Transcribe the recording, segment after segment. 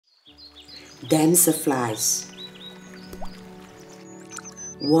damselflies,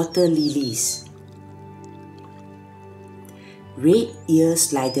 water lilies, red-eared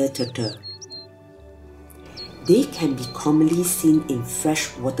slider turtle. They can be commonly seen in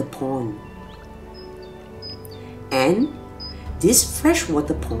freshwater pond. And this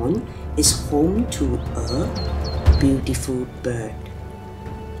freshwater pond is home to a beautiful bird.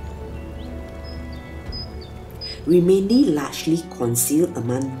 Remaining largely concealed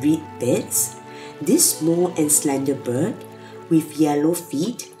among reed beds, this small and slender bird with yellow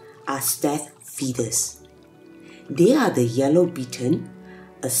feet are stealth feeders. They are the yellow bittern,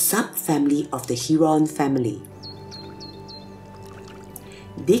 a subfamily of the heron family.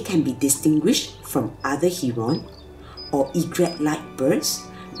 They can be distinguished from other heron or egret-like birds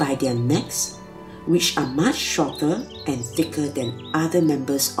by their necks, which are much shorter and thicker than other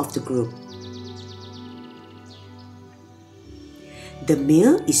members of the group. The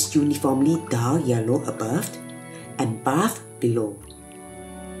male is uniformly dull yellow above and buff below.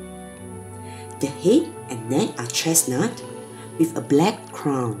 The head and neck are chestnut with a black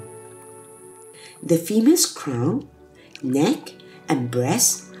crown. The female's crown, neck, and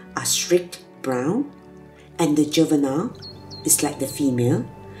breast are streaked brown, and the juvenile is like the female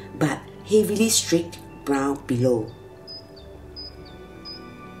but heavily streaked brown below.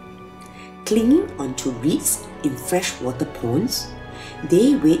 Clinging onto reeds in freshwater ponds,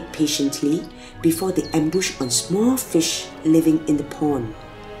 they wait patiently before they ambush on small fish living in the pond.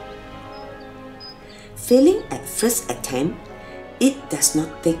 Failing at first attempt, it does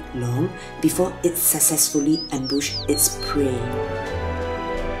not take long before it successfully ambushes its prey.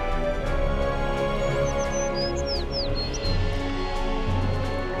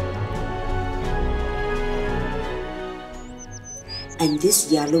 And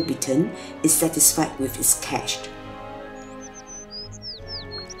this yellow bittern is satisfied with its catch.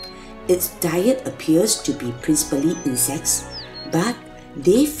 Its diet appears to be principally insects, but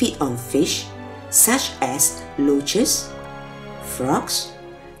they feed on fish such as loaches, frogs,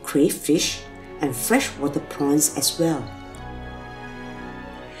 crayfish, and freshwater prawns as well.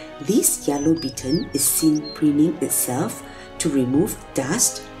 This yellow bittern is seen preening itself to remove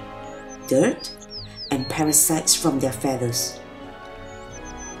dust, dirt, and parasites from their feathers.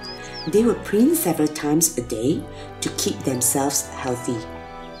 They will preen several times a day to keep themselves healthy.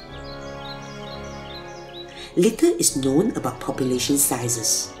 Little is known about population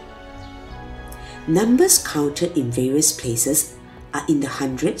sizes. Numbers counted in various places are in the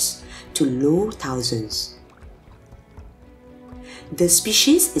hundreds to low thousands. The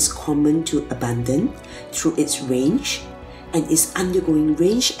species is common to abundant through its range and is undergoing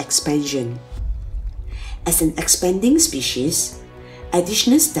range expansion. As an expanding species,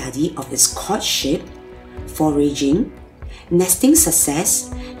 additional study of its courtship, foraging, nesting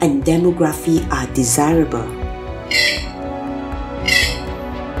success, and demography are desirable.